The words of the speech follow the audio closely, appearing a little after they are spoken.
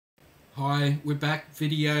Hi, we're back,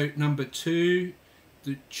 video number 2,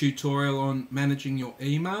 the tutorial on managing your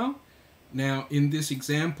email. Now in this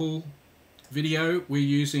example video we're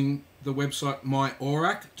using the website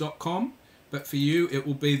myorac.com, but for you it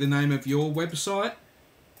will be the name of your website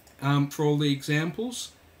for all the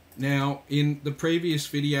examples. Now in the previous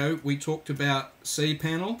video we talked about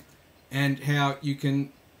cPanel and how you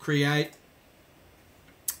can create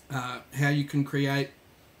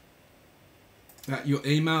your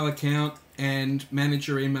email account and manage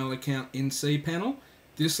your email account in cPanel.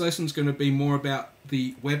 This lesson is going to be more about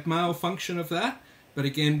the webmail function of that, but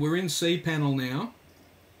again we're in cPanel now,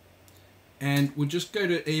 and we'll just go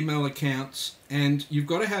to email accounts, and you've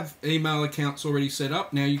got to have email accounts already set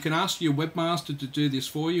up. Now you can ask your webmaster to do this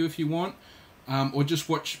for you if you want, or just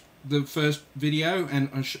watch the first video and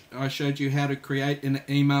I showed you how to create an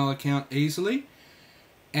email account easily,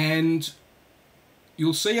 and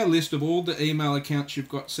you'll see a list of all the email accounts you've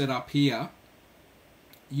got set up here.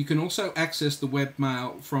 You can also access the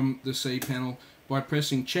webmail from the cPanel by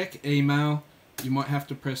pressing check email. You might have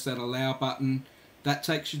to press that allow button. That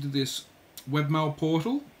takes you to this webmail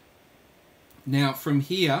portal. Now from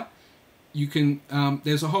here you can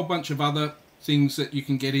there's a whole bunch of other things that you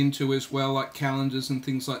can get into as well, like calendars and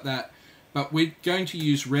things like that, but we're going to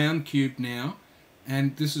use Roundcube now,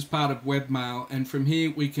 and this is part of webmail, and from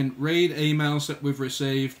here we can read emails that we've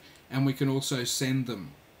received and we can also send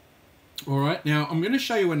them. Alright, now I'm going to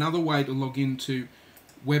show you another way to log into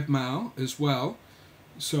webmail as well.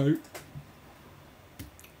 So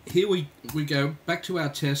here we go back to our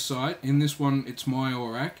test site. In this one it's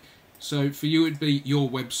myorac, so for you it'd be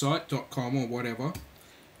yourwebsite.com or whatever,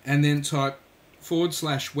 and then type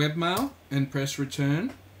 /webmail and press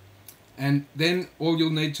return, and then all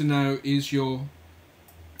you'll need to know is your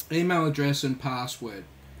email address and password.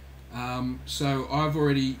 So I've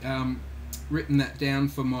already written that down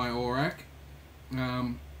for myorac.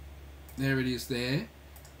 There it is there,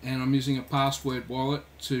 and I'm using a password wallet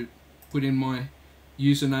to put in my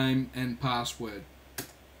username and password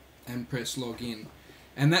and press login,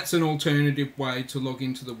 and that's an alternative way to log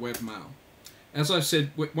into the webmail. As I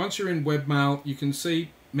said, once you're in webmail you can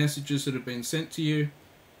see messages that have been sent to you,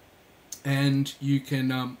 and you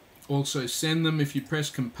can also send them. If you press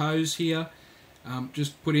compose here,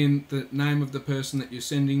 just put in the name of the person that you're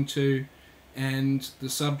sending to and the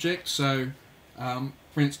subject. So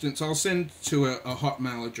for instance, I'll send to a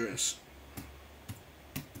Hotmail address.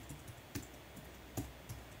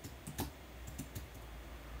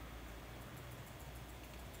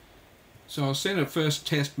 So I'll send a first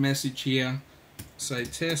test message here, say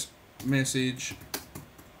test message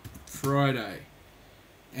Friday,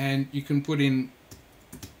 and you can put in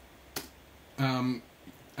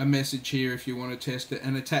a message here if you want to test it,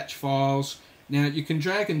 and attach files. Now you can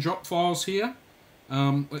drag and drop files here.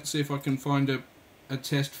 Let's see if I can find a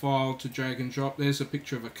test file to drag and drop. There's a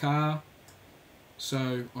picture of a car,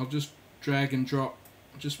 so I'll just drag and drop.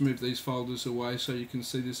 Just move these folders away so you can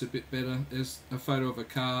see this a bit better. There's a photo of a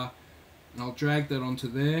car, and I'll drag that onto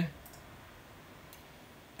there,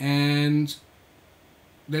 and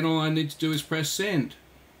then all I need to do is press send,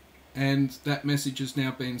 and that message has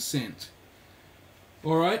now been sent.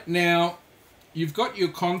 Alright, now you've got your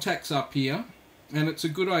contacts up here, and it's a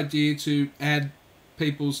good idea to add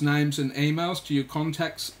people's names and emails to your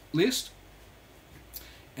contacts list,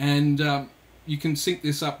 and you can sync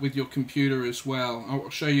this up with your computer as well. I'll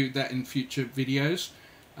show you that in future videos,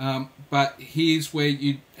 but here's where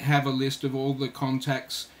you have a list of all the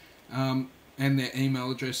contacts and their email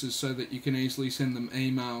addresses so that you can easily send them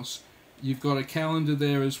emails. You've got a calendar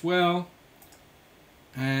there as well,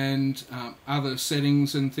 and other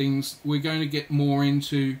settings and things. We're going to get more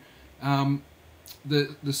into the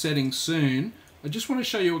settings soon. I just want to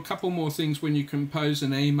show you a couple more things when you compose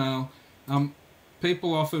an email.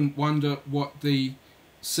 People often wonder what the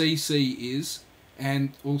CC is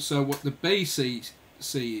and also what the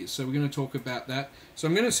BCC is, so we're going to talk about that. So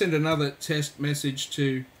I'm going to send another test message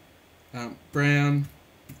to Brown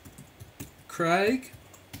Craig,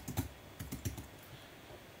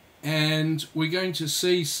 and we're going to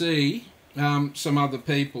CC some other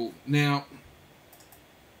people. Now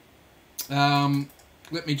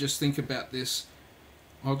let me just think about this.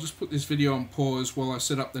 I'll just put this video on pause while I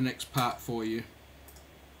set up the next part for you.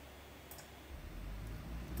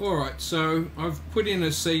 Alright, so I've put in a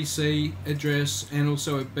CC address and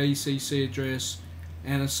also a BCC address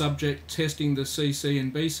and a subject testing the CC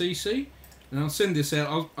and BCC, and I'll send this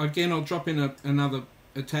out. I'll drop in another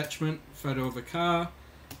attachment, photo of a car,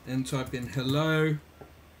 and type in hello,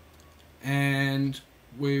 and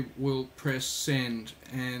we will press send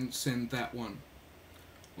and send that one.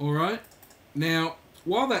 Alright, now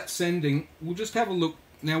while that's sending, we'll just have a look.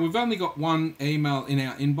 Now we've only got one email in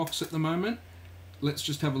our inbox at the moment. Let's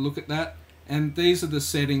just have a look at that. And these are the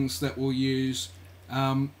settings that we'll use.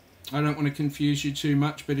 I don't want to confuse you too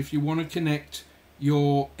much, but if you want to connect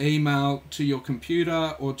your email to your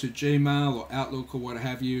computer or to Gmail or Outlook or what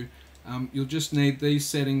have you, you'll just need these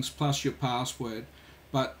settings plus your password.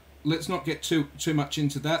 But let's not get too much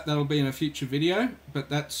into that. That'll be in a future video, but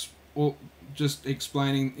that's all just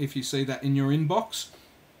explaining if you see that in your inbox.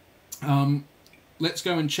 Let's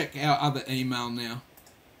go and check our other email now.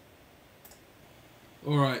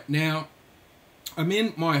 Alright, now I'm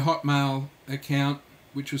in my Hotmail account,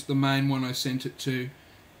 which was the main one I sent it to,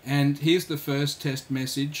 and here's the first test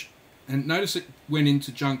message, and notice it went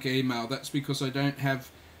into junk email. That's because I don't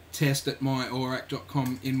have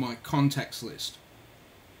test@myorac.com in my contacts list.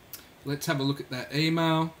 Let's have a look at that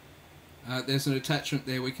email. There's an attachment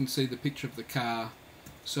there. We can see the picture of the car,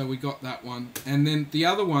 so we got that one. And then the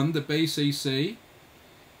other one, the BCC,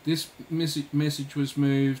 this message was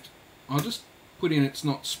moved. I'll just put in it's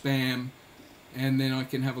not spam, and then I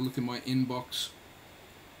can have a look in my inbox.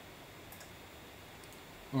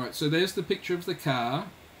 Alright, so there's the picture of the car,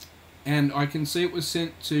 and I can see it was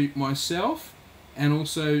sent to myself and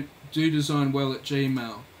also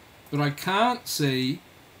doDesignWell@Gmail. But I can't see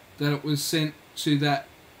that it was sent to that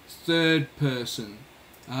third person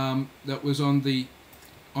that was on the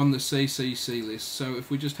CCC list. So if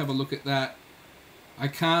we just have a look at that, I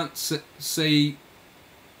can't see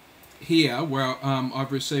here where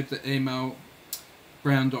I've received the email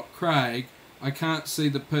brown.craig. I can't see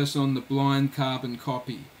the person on the blind carbon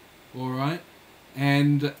copy. Alright,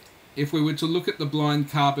 and if we were to look at the blind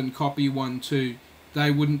carbon copy one too,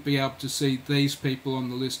 they wouldn't be able to see these people on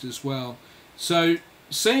the list as well. So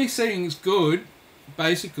CCing is good.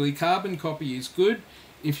 Basically, carbon copy is good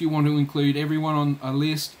if you want to include everyone on a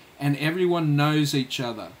list and everyone knows each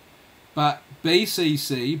other. But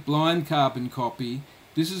BCC, blind carbon copy,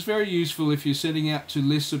 this is very useful if you're setting out to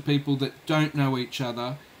lists of people that don't know each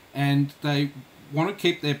other and they want to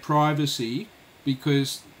keep their privacy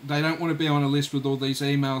because they don't want to be on a list with all these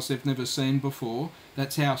emails they've never seen before.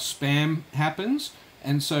 That's how spam happens.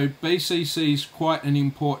 And so BCC is quite an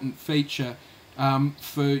important feature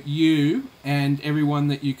for you and everyone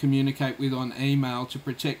that you communicate with on email to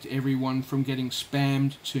protect everyone from getting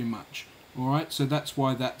spammed too much. Alright, so that's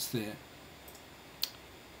why that's there.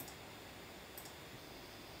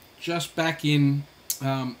 Just back in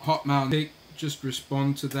Hotmail, just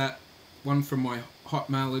respond to that one from my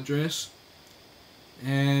Hotmail address,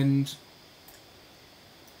 and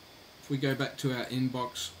if we go back to our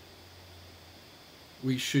inbox,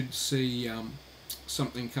 we should see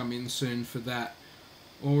something come in soon for that.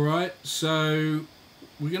 Alright, so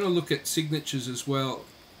we're going to look at signatures as well.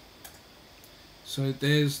 So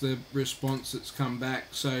there's the response that's come back.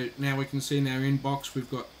 So now we can see in our inbox we've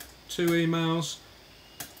got 2 emails,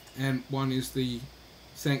 and one is the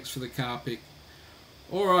thanks for the car pic.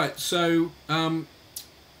 Alright, so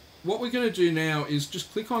what we're going to do now is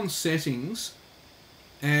just click on settings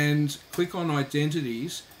and click on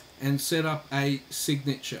identities and set up a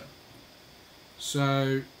signature.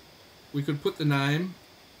 So we could put the name,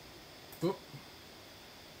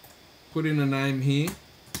 put in a name here,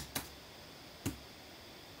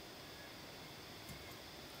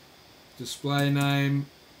 display name,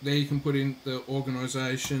 there you can put in the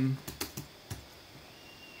organisation,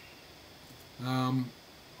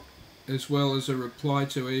 as well as a reply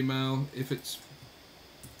to email. If it's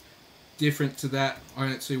different to that, I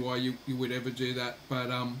don't see why you would ever do that, but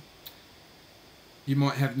you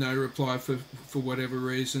might have no reply for whatever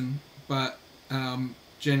reason, but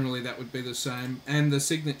generally that would be the same. And the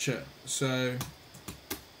signature, so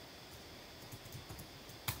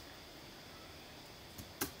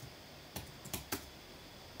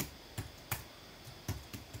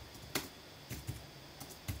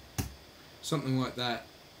something like that.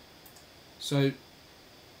 So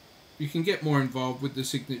you can get more involved with the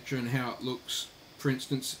signature and how it looks. For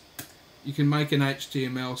instance, you can make an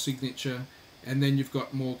HTML signature, and then you've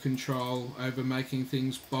got more control over making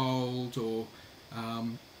things bold, or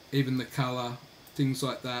even the colour, things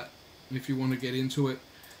like that. If you want to get into it,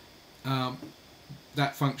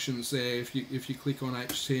 that function's there if you click on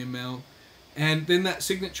HTML. And then that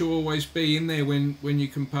signature will always be in there when you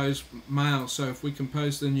compose mail. So if we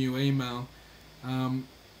compose the new email,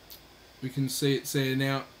 we can see it's there.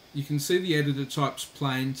 Now you can see the editor type's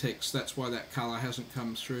plain text, that's why that colour hasn't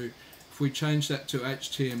come through. If we change that to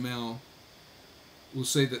HTML, we'll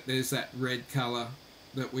see that there's that red colour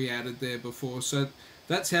that we added there before. So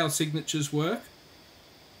that's how signatures work.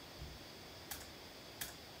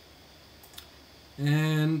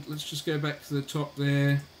 And let's just go back to the top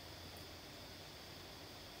there.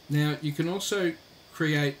 Now you can also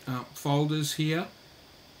create folders here,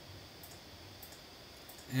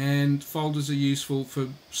 and folders are useful for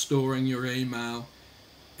storing your email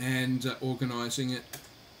and organizing it.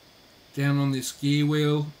 Down on this gear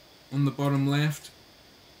wheel on the bottom left,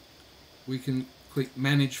 we can click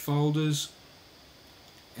manage folders,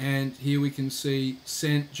 and here we can see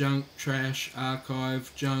sent, junk, trash,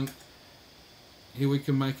 archive, junk. Here we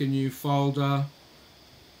can make a new folder,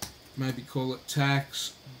 maybe call it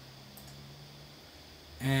tax,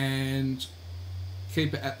 and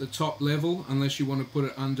keep it at the top level unless you want to put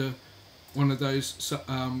it under one of those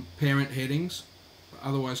parent headings.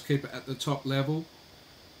 Otherwise keep it at the top level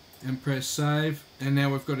and press save, and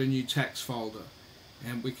now we've got a new tax folder,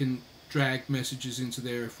 and we can drag messages into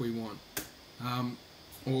there if we want.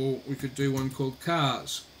 Or we could do one called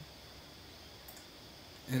cars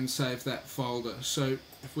and save that folder. So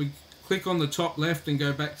if we click on the top left and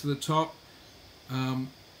go back to the top,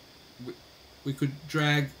 we could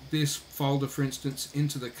drag this folder, for instance,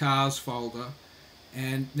 into the cars folder,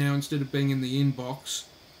 and now instead of being in the inbox,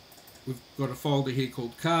 we've got a folder here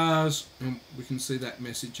called cars, and we can see that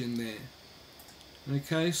message in there.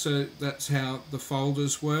 Okay, so that's how the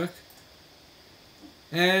folders work.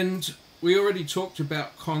 And we already talked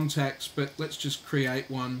about contacts, but let's just create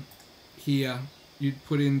one here. You'd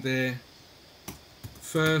put in their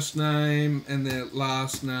first name and their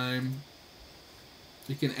last name.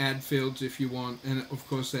 You can add fields if you want, and of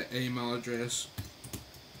course their email address.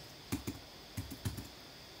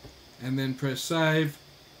 And then press save,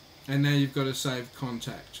 and now you've got a saved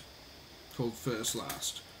contact called first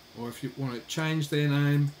last. Or if you want to change their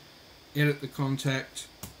name, edit the contact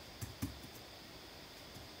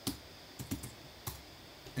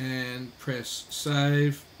and press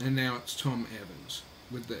save, and now it's Tom Evans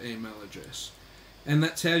with the email address. And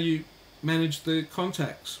that's how you manage the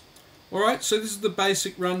contacts. Alright, so this is the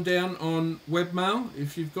basic rundown on webmail.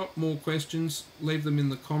 If you've got more questions, leave them in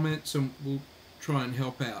the comments and we'll try and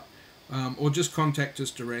help out. Or just contact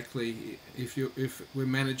us directly. If we're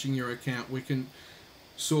managing your account, we can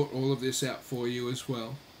sort all of this out for you as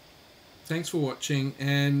well. Thanks for watching,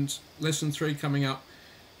 and lesson 3 coming up,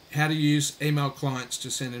 how to use email clients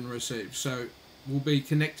to send and receive. So we'll be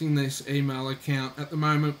connecting this email account. At the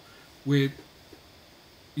moment we're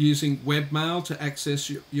using webmail to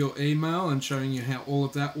access your email and showing you how all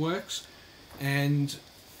of that works, and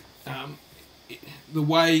the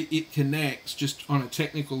way it connects, just on a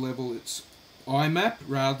technical level, it's IMAP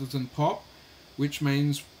rather than POP, which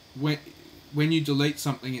means when you delete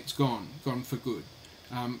something, it's gone for good,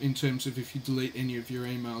 in terms of if you delete any of your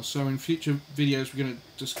emails. So in future videos we're going to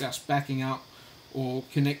discuss backing up or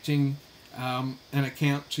connecting an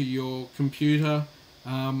account to your computer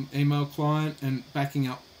email client and backing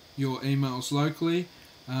up your emails locally.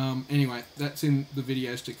 Anyway, that's in the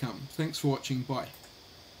videos to come. Thanks for watching. Bye.